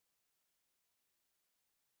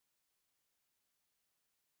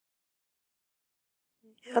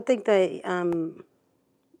I think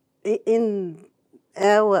in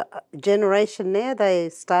our generation now, they're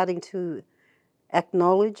starting to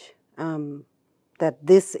acknowledge that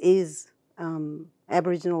this is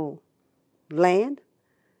Aboriginal land,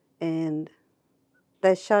 and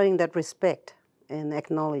they're showing that respect and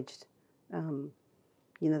acknowledged,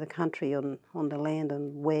 the country on the land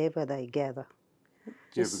and wherever they gather.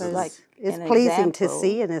 Just So like it's an pleasing to example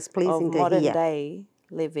see and it's pleasing of to modern hear. day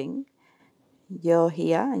living. You're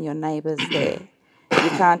here and your neighbour's there. You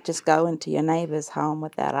can't just go into your neighbour's home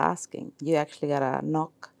without asking. You actually got to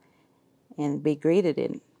knock and be greeted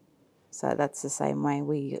in. So that's the same way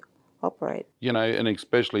we operate. You know, and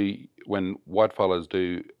especially when whitefellas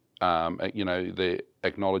do, they're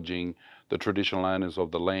acknowledging the traditional owners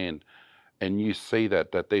of the land, and you see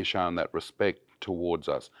that they're showing that respect towards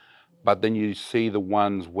us. But then you see the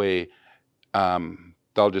ones where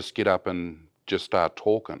they'll just get up and just start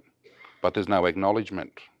talking, but there's no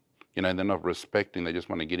acknowledgement. You know, they're not respecting, they just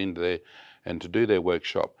want to get into there and to do their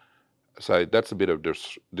workshop. So that's a bit of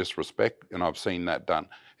disrespect, and I've seen that done.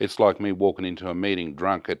 It's like me walking into a meeting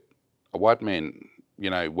drunk at a white man,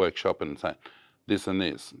 workshop and saying this and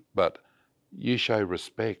this, but you show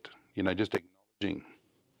respect, just acknowledging,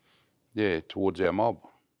 towards our mob.